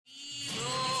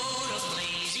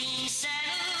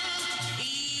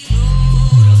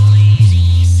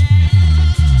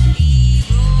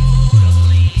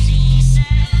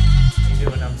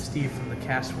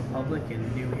Republic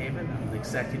in New Haven. I'm the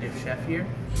executive chef here.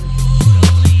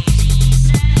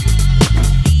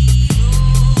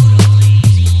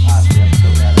 Honestly, I'm so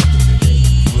bad at this.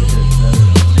 Wish it was better.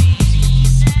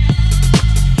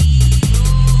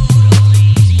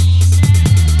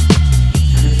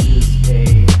 This is a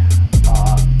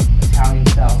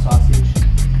Italian-style sausage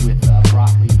with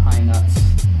broccoli, pine nuts,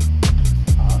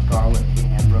 garlic,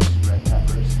 and roasted red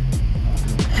peppers.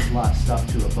 There's a lot of stuff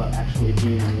to it, but actually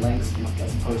being in lengths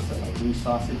as opposed to like loose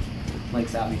sausage.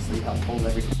 Lengths obviously help hold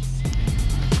everything. This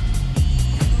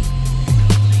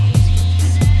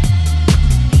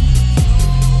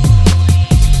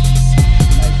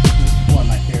is one of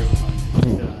my favorite ones.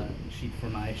 It's a sheet for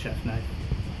my chef knife.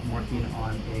 I'm working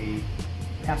on a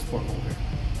passport holder.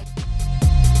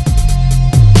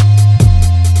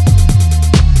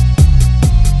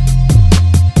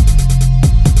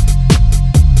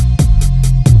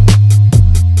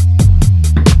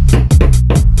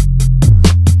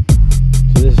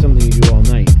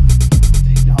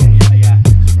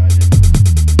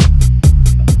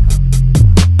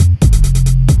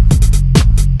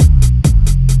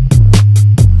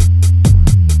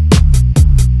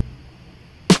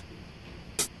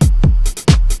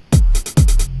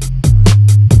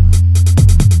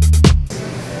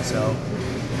 So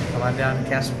come on down to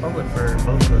Cask for both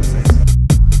of those things.